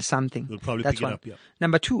learn something. You'll probably That's pick one. it up, yeah.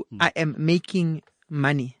 Number 2, I am making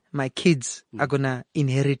money. My kids are going to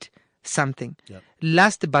inherit something. Yeah.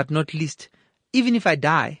 Last but not least, even if I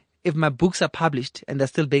die, if my books are published and they're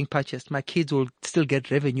still being purchased, my kids will still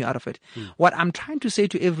get revenue out of it. What I'm trying to say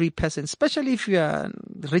to every person, especially if you are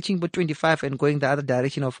reaching about 25 and going the other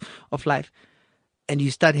direction of life, and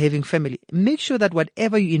you start having family, make sure that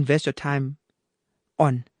whatever you invest your time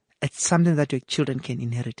on, it's something that your children can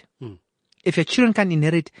inherit. If your children can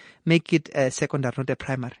inherit, make it a secondary, not a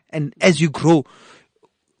primary. And as you grow,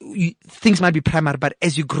 things might be primary, but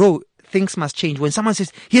as you grow, things must change. When someone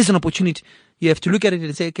says, here's an opportunity, you have to look at it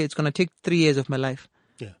and say, okay, it's going to take 3 years of my life.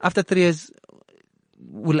 Yeah. After 3 years,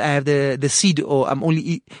 will I have the seed, or I'm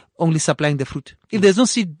only supplying the fruit? If there's no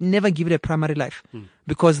seed, never give it a primary life,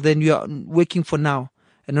 because then you are working for now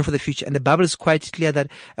and not for the future. And the Bible is quite clear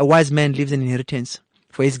that a wise man leaves an inheritance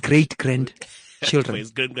for his great-grandchildren. For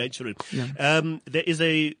his great-grandchildren. Yeah. There is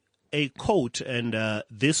a quote, and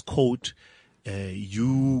this quote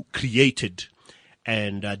you created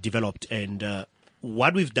and developed, and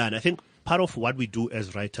what we've done, I think part of what we do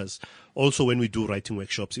as writers, also when we do writing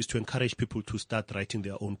workshops, is to encourage people to start writing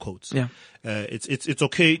their own quotes. Yeah. It's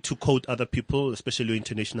okay to quote other people, especially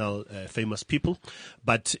international famous people,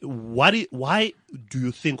 but why do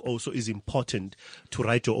you think also is important to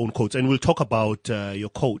write your own quotes? And we'll talk about your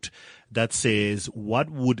quote that says,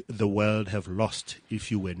 "What would the world have lost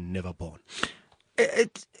if you were never born?"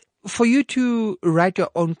 For you to write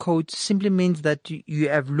your own quote simply means that you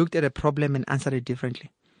have looked at a problem and answered it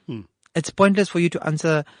differently. It's pointless for you to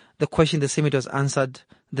answer the question the same it was answered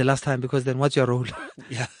the last time, because then what's your role?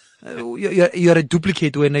 Yeah. You're a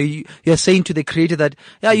duplicate when you're saying to the creator that,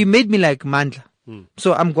 you made me like Mandla.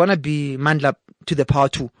 So I'm going to be Mandla to the power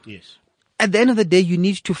 2. Yes. At the end of the day, you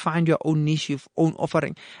need to find your own niche, your own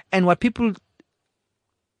offering. And when people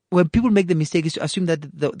make the mistake is to assume that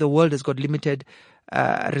the world has got limited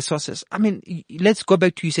resources. I mean, let's go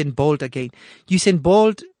back to Usain Bolt again. Usain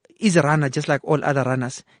Bolt is a runner just like all other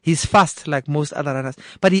runners. He's fast like most other runners.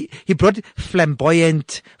 But he brought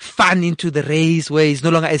flamboyant fun into the race where he's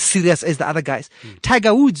no longer as serious as the other guys.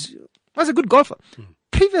 Tiger Woods was a good golfer.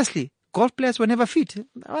 Previously, golf players were never fit.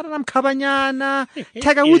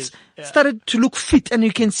 Tiger Woods started to look fit, and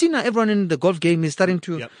you can see now everyone in the golf game is starting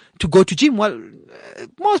to go to gym. Well,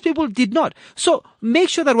 most people did not. So make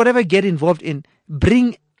sure that whatever you get involved in,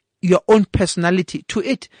 bring your own personality to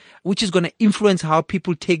it, which is going to influence how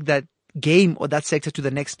people take that game or that sector to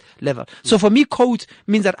the next level. So for me, quote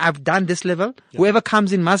means that I've done this level. Whoever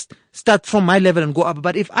comes in must start from my level and go up.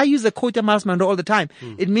 But if I use the quote of Miles Monroe all the time,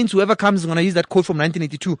 it means whoever comes is going to use that quote from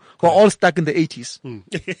 1982, who are all stuck in the 80s.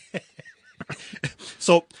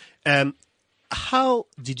 So, how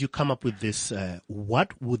did you come up with this?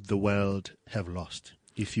 What would the world have lost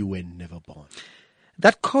if you were never born?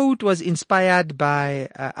 That quote was inspired by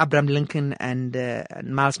Abraham Lincoln and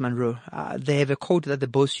Miles Monroe. They have a quote that they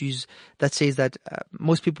both use that says that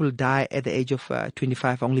most people die at the age of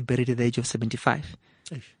 25, only buried at the age of 75.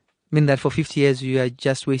 I mean that for 50 years you are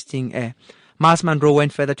just wasting air. Miles Monroe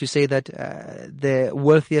went further to say that the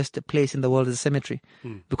wealthiest place in the world is a cemetery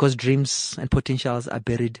because dreams and potentials are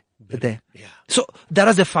buried there. Yeah. So that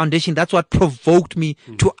was the foundation. That's what provoked me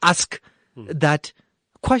to ask that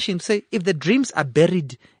question. Say, if the dreams are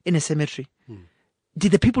buried in a cemetery,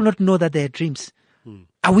 did the people not know that they are dreams?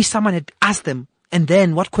 I wish someone had asked them. And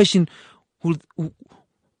then what question would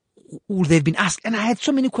they have been asked? And I had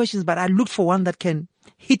so many questions, but I looked for one that can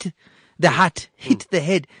hit the heart, hit the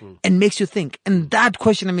head, and makes you think. And that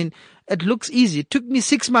question, I mean, it looks easy. It took me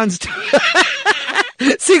 6 months to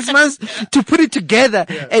 6 months to put it together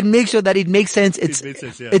and make sure that it makes sense.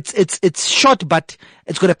 It's short, but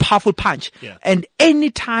it's got a powerful punch. Yeah. And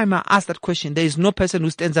anytime I ask that question, there is no person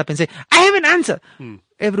who stands up and say, I have an answer.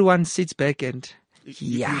 Everyone sits back and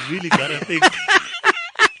you really gotta think.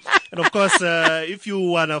 And of course, if you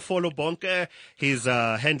wanna follow Bonke, his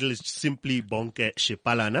handle is simply Bonke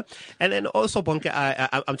Shipalana. And then also Bonke,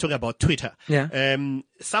 I'm talking about Twitter. Yeah.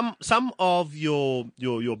 Some of your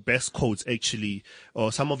best quotes actually,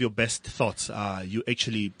 or some of your best thoughts, you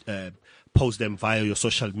actually post them via your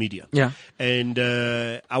social media. Yeah. And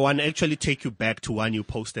I want to actually take you back to one you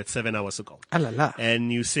posted 7 hours ago. Alala.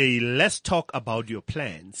 And you say, let's talk about your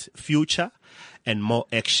plans, future, and more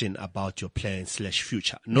action about your plans /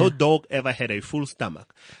 future. No dog ever had a full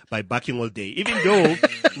stomach by barking all day, even though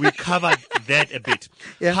we covered that a bit.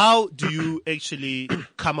 Yeah. How do you actually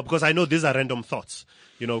come up? Because I know these are random thoughts,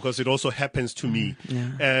 you know, because it also happens to me.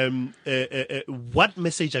 What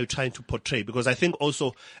message are you trying to portray? Because I think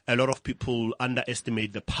also a lot of people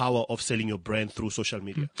underestimate the power of selling your brand through social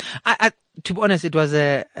media. To be honest, it was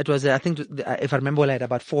I think, if I remember well, I had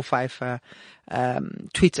about 4 or 5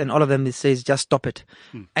 tweets, and all of them it says just stop it.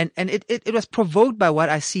 And it was provoked by what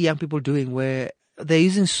I see young people doing, where they're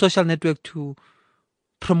using social network to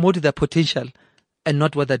promote their potential and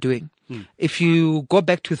not what they're doing. If you go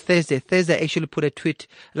back to Thursday actually put a tweet,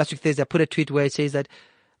 last week Thursday I put a tweet where it says that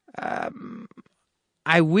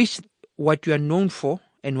I wish what you are known for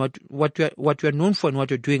and what you are known for and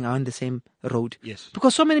what you're doing are on the same road. Yes.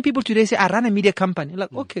 Because so many people today say, I run a media company.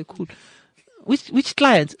 Like, okay, cool. Which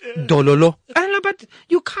clients? Dololo. But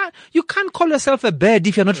you can't call yourself a bird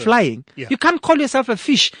if you're not flying. Yeah. You can't call yourself a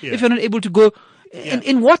fish if you're not able to go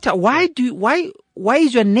in water. Why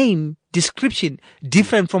is your name description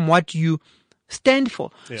different from what you stand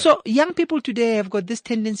for? Yeah. So young people today have got these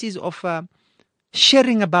tendencies of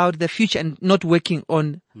sharing about the future and not working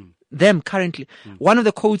on them currently. One of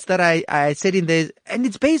the quotes that I said in there, and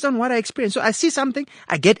it's based on what I experienced. So I see something,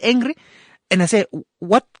 I get angry, and I say,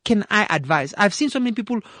 what can I advise? I've seen so many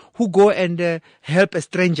people who go and help a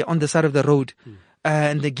stranger on the side of the road.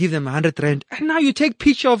 And they give them 100 rand. And now you take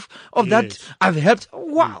picture of that. I've helped.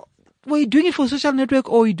 Wow. Were you doing it for social network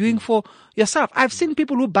or are you doing for yourself? I've seen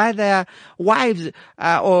people who buy their wives,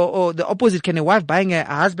 or the opposite, can a wife buying a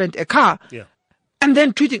husband a car, and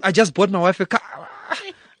then tweeting, I just bought my wife a car.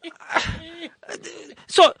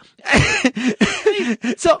 So,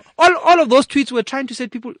 so all of those tweets were trying to say to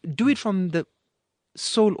people, do it from the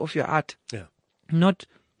soul of your heart, not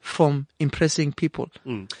from impressing people.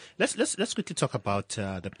 Let's quickly talk about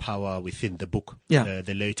the power within the book,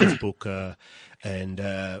 the latest book,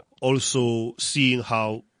 and also seeing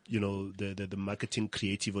how, you know, the marketing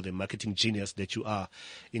creative or the marketing genius that you are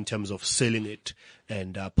in terms of selling it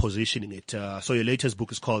and positioning it. So your latest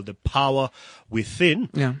book is called The Power Within,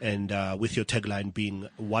 and with your tagline being,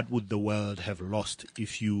 what would the world have lost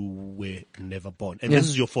if you were never born? And this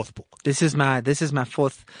is your 4th book. This is my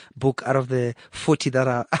 4th book out of the 40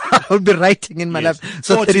 that I'll be writing in my life.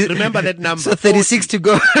 So 40, remember that number. So 36 to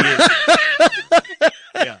go.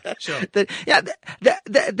 Yeah, sure. The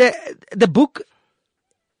book,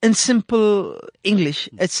 in simple English,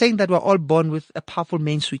 it's saying that we're all born with a powerful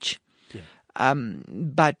main switch.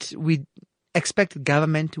 But we expect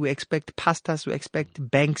government, we expect pastors, we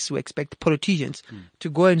expect banks, we expect politicians to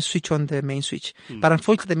go and switch on the main switch. But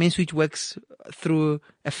unfortunately, the main switch works through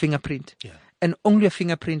a fingerprint. And only a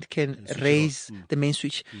fingerprint can raise the main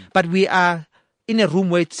switch. But we are in a room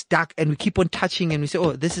where it's dark and we keep on touching and we say,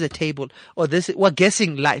 oh, this is a table, or we're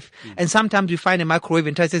guessing life. And sometimes we find a microwave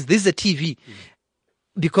and it says, this is a TV.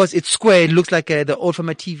 because it's square, it looks like the old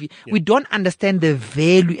format TV. We don't understand the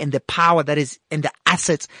value and the power that is and the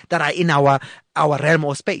assets that are in our realm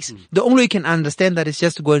or space. The only way you can understand that is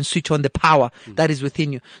just to go and switch on the power that is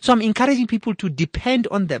within you. So I'm encouraging people to depend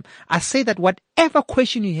on them. I say that whatever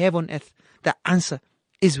question you have on earth, the answer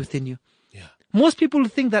is within you. Yeah. Most people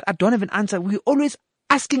think that I don't have an answer. We always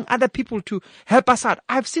asking other people to help us out.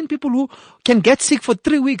 I've seen people who can get sick for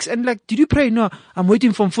 3 weeks and like, did you pray? No, I'm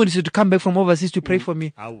waiting for Mfundisi to come back from overseas to pray for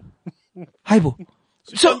me. Ow. Haibo.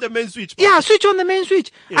 Switch on the main switch. Yeah, switch on the main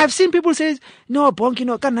switch. Yeah. I've seen people say, no, Bonk,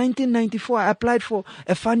 1994, I applied for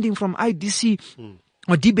a funding from IDC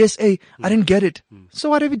or DBSA. I didn't get it. So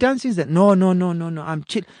what have you done since then? No, I'm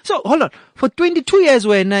chill. So hold on. For 22 years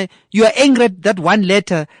when you are angry at that one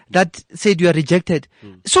letter that said you are rejected,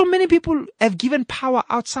 so many people have given power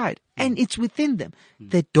outside and it's within them.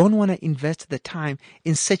 They don't want to invest the time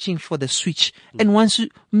in searching for the switch. And once you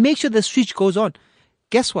make sure the switch goes on,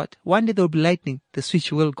 guess what? One day there will be lightning. The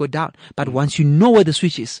switch will go down. But once you know where the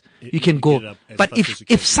switch is, you can go. But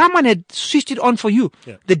if someone had switched it on for you,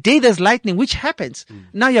 the day there's lightning, which happens,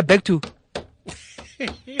 now you're back to.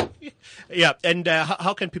 Yeah. And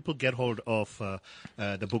how can people get hold of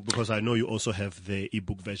the book? Because I know you also have the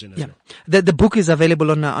ebook version as well. The book is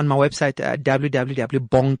available on my website,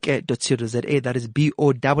 www.bonke.co.za. That is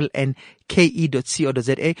BONNKE.co.za.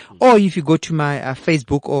 Or if you go to my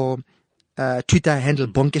Facebook or Twitter handle,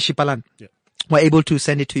 Bonke Shipalan. Yeah. We're able to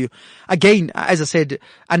send it to you. Again, as I said,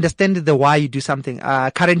 understand the why you do something.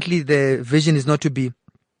 Currently the vision is not to be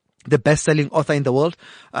the best-selling author in the world.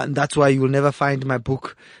 And that's why you will never find my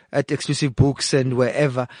book at Exclusive Books and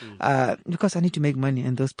wherever. Because I need to make money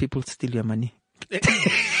and those people steal your money.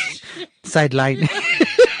 Sideline.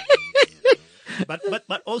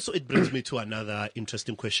 But also it brings me to another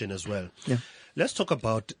interesting question as well. Yeah. Let's talk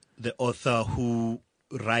about the author who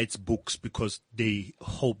writes books because they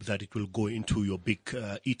hope that it will go into your big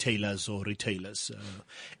e-tailers or retailers,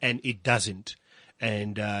 and it doesn't.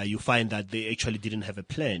 And you find that they actually didn't have a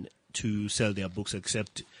plan to sell their books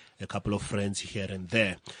except a couple of friends here and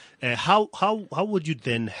there. How would you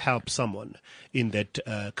then help someone in that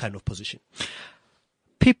kind of position?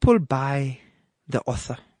 People buy the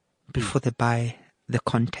author before they buy the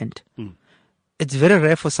content. It's very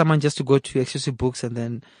rare for someone just to go to Exclusive Books and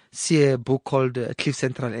then see a book called Cliff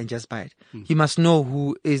Central and just buy it. You must know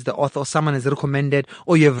who is the author, or someone has recommended,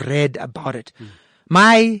 or you have read about it.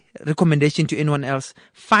 My recommendation to anyone else,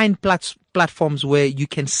 find platforms where you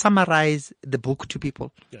can summarize the book to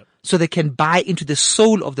people so they can buy into the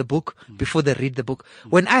soul of the book before they read the book.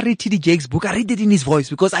 When I read T.D. Jakes' book, I read it in his voice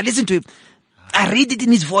because I listen to him. I read it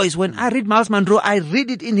in his voice. When I read Miles Monroe, I read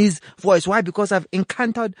it in his voice. Why? Because I've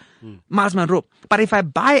encountered Miles Monroe. But if I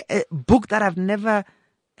buy a book that I've never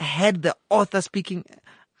had the author speaking,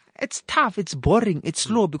 it's tough, it's boring, it's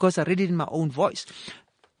slow because I read it in my own voice.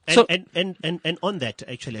 And on that,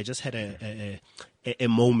 actually, I just had a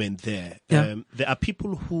moment there. Yeah. There are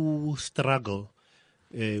people who struggle.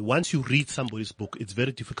 Once you read somebody's book, it's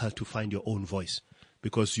very difficult to find your own voice,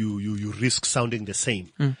 because you risk sounding the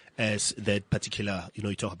same as that particular,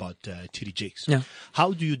 you talk about T.D. Jakes. Yeah.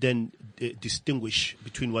 How do you then distinguish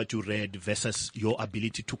between what you read versus your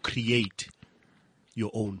ability to create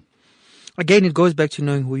your own? Again, it goes back to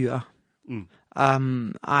knowing who you are.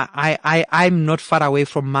 I'm not far away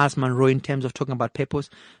from Miles Monroe in terms of talking about purpose,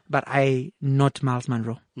 but I'm not Miles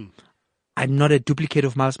Monroe. I'm not a duplicate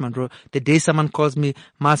of Miles Monroe. The day someone calls me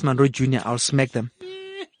Miles Monroe Jr., I'll smack them.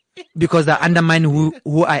 Because they undermine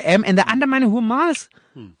who I am and they undermine who Miles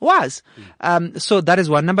was. So that is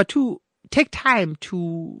one. Number two, take time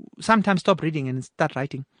to sometimes stop reading and start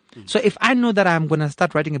writing. So if I know that I'm going to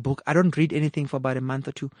start writing a book, I don't read anything for about a month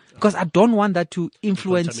or two because I don't want that to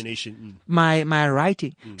influence my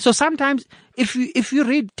writing. So sometimes if you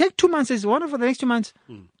read, take 2 months, is one for the next 2 months.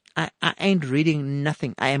 I ain't reading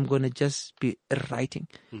nothing. I am going to just be writing.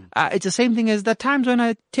 It's the same thing as the times when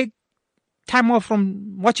I take time off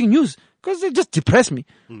from watching news because they just depress me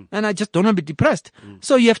and I just don't want to be depressed.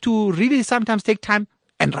 So you have to really sometimes take time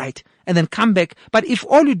and write and then come back. But if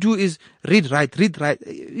all you do is read, write,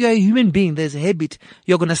 you're a human being. There's a habit.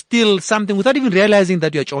 You're going to steal something without even realizing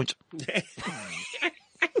that you're chonch.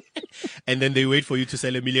 And then they wait for you to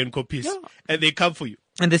sell 1 million copies and they come for you.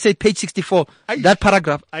 And they say page 64, that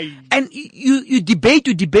paragraph. And you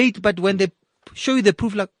debate, but when they show you the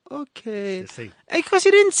proof, like, okay, because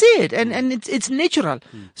you didn't see it, and it's natural.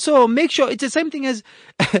 So make sure it's the same thing as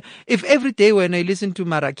if every day when I listen to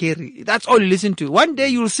Mariah Carey, that's all you listen to. One day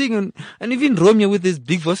you'll sing and even Romeo with this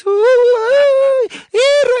big voice,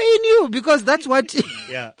 hero in you, because that's what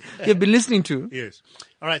Yeah. you've been listening to. Yes.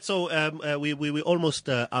 All right. So we're almost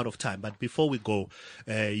out of time. But before we go,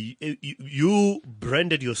 you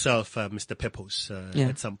branded yourself Mr. Peppos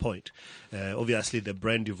at some point. Obviously, the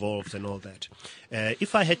brand evolved and all that.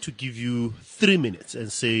 If I had to give you 3 minutes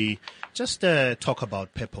and say, just talk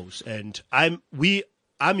about Peppos, and I'm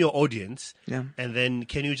your audience, and then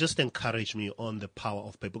can you just encourage me on the power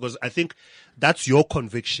of Peppos? Because I think that's your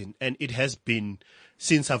conviction, and it has been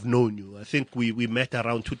since I've known you. I think we met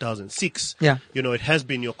around 2006. Yeah. It has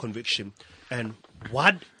been your conviction. And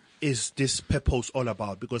what is this Peppos all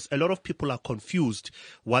about? Because a lot of people are confused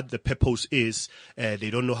what the Peppos is.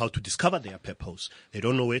 They don't know how to discover their Peppos. They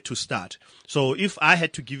don't know where to start. So if I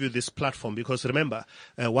had to give you this platform, because remember,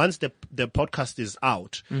 once the podcast is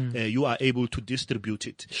out, you are able to distribute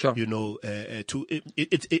it. Sure. It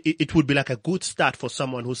would be like a good start for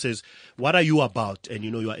someone who says, what are you about? And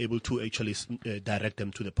you are able to actually direct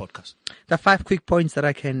them to the podcast. The 5 quick points that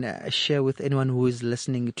I can share with anyone who is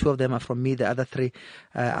listening, 2 of them are from me. The other 3,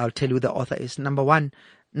 I'll tell you who the author is. Number 1,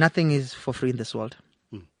 nothing is for free in this world.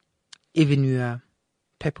 Even your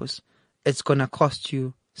purpose, it's going to cost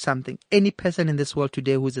you something. Any person in this world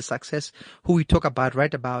today who is a success, who we talk about,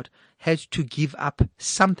 write about, had to give up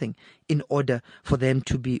something in order for them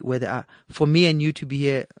to be where they are. For me and you to be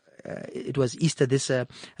here, it was Easter this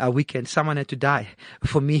weekend. Someone had to die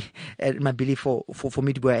for me, my belief for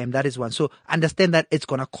me to be where I am. That is one. So understand that it's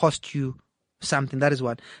going to cost you something. That is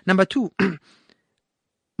one. Number 2,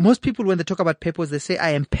 most people, when they talk about purpose, they say,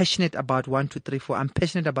 I am passionate about 1, 2, 3, 4. I'm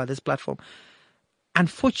passionate about this platform.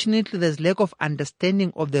 Unfortunately, there's lack of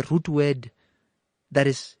understanding of the root word that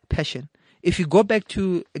is passion. If you go back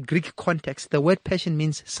to a Greek context, the word passion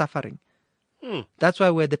means suffering. That's why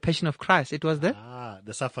we're the passion of Christ. It was the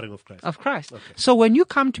suffering of Christ. Of Christ. Okay. So when you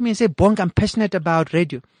come to me and say, Bonk, I'm passionate about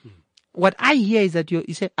radio, what I hear is that you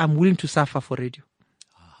say, I'm willing to suffer for radio.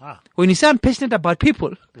 When you say I'm passionate about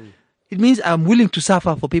people, it means I'm willing to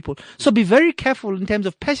suffer for people. So be very careful in terms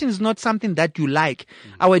of passion is not something that you like.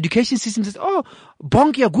 Our education system says, oh,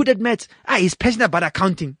 Bonk, you're good at maths. He's passionate about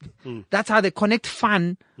accounting. That's how they connect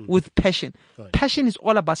fun with passion. Right. Passion is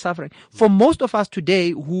all about suffering. For most of us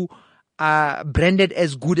today who are branded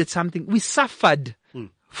as good at something, we suffered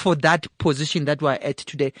for that position that we're at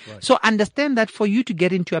today. Right. So understand that for you to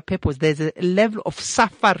get into a purpose, there's a level of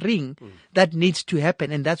suffering that needs to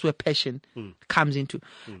happen, and that's where passion comes into.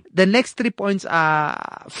 The next 3 points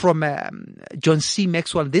are from John C.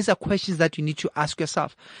 Maxwell. These are questions that you need to ask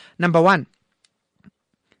yourself. Number 1,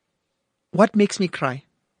 what makes me cry?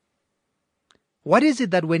 What is it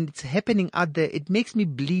that when it's happening out there, it makes me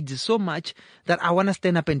bleed so much that I want to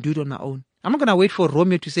stand up and do it on my own? I'm not going to wait for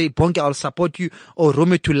Romeo to say, Bonke, I'll support you, or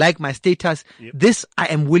Romeo to like my status. Yep. This I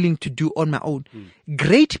am willing to do on my own.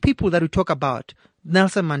 Great people that we talk about,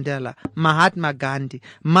 Nelson Mandela, Mahatma Gandhi,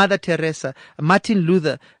 Mother Teresa, Martin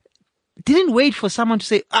Luther, didn't wait for someone to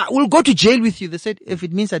say, we'll go to jail with you. They said, if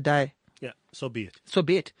it means I die, so be it. So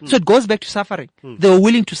be it. So it goes back to suffering. They were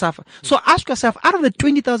willing to suffer. So ask yourself, out of the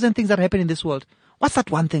 20,000 things that happen in this world, what's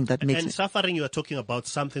that one thing that makes it? And suffering, you are talking about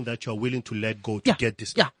something that you're willing to let go to get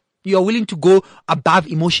this. Yeah. You are willing to go above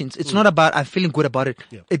emotions. It's not about, I'm feeling good about it.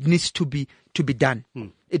 Yeah. It needs to be done.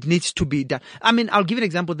 It needs to be done. I mean, I'll give you an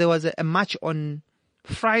example. There was a march on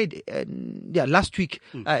Friday, last week,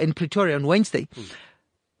 in Pretoria on Wednesday.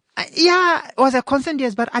 It was a constant,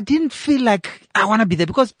 yes, but I didn't feel like I want to be there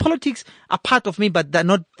because politics are part of me, but they're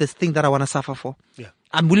not the thing that I want to suffer for. Yeah.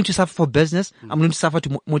 I'm willing to suffer for business. I'm willing to suffer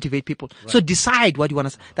to motivate people. Right. So decide what you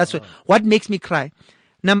want to. That's what makes me cry.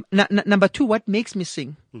 Number 2, what makes me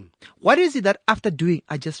sing? What is it that after doing,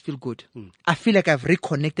 I just feel good? I feel like I've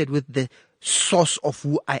reconnected with the source of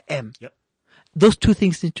who I am. Yep. Those 2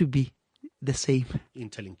 things need to be the same.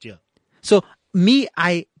 Interlinked, yeah. So me,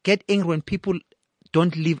 I get angry when people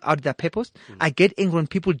don't live out their purpose. I get angry when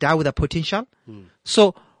people die with their potential.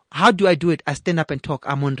 So how do I do it? I stand up and talk.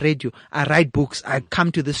 I'm on radio. I write books. I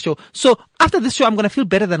come to this show. So after this show, I'm going to feel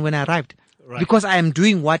better than when I arrived. Right. Because I am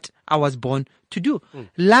doing what I was born to do.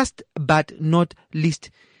 Last but not least,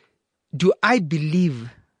 do I believe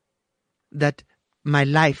that my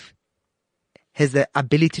life has the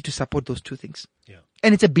ability to support those 2 things? Yeah.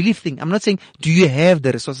 And it's a belief thing. I'm not saying, do you have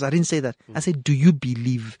the resources? I didn't say that. I said, do you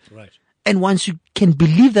believe? Right. And once you can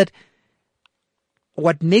believe that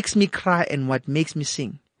what makes me cry and what makes me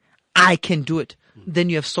sing, I can do it, then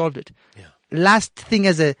you have solved it. Yeah. Last thing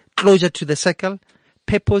as a closure to the circle,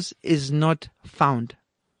 purpose is not found.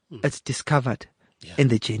 It's discovered in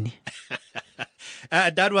the journey.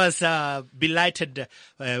 That was Belighted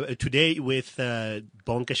today with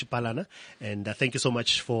Bonke Shipalana. And thank you so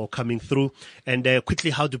much for coming through. And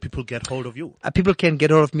quickly, how do people get hold of you? People can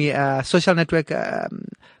get hold of me, social network,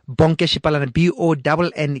 Bonke Shipalana,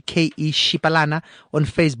 BONNKE Shipalana on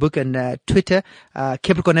Facebook and Twitter,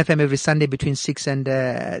 Capricorn FM every Sunday between 6 and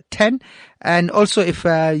 10. And also if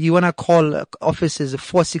you want to call, office is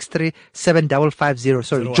 463-7550.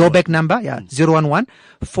 Sorry, Joburg number,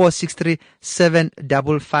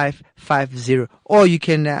 011-463-7550. Or you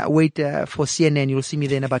can wait for CNN. You'll see me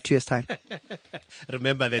there in about 2 years' time.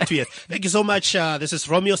 Remember that 2 years. Thank you so much. This is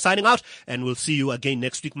Romeo signing out, and we'll see you again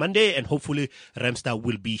next week, Monday, and hopefully Ramstar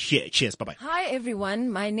will be here. Cheers. Bye-bye. Hi, everyone.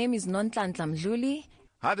 My name is Nonhlanhla Mdluli.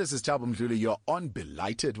 Hi, this is Thabo Mdluli. You're on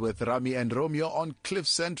Belighted with Rami and Romeo on Cliff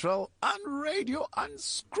Central, on radio,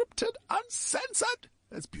 unscripted, uncensored.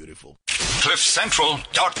 That's beautiful.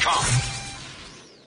 CliffCentral.com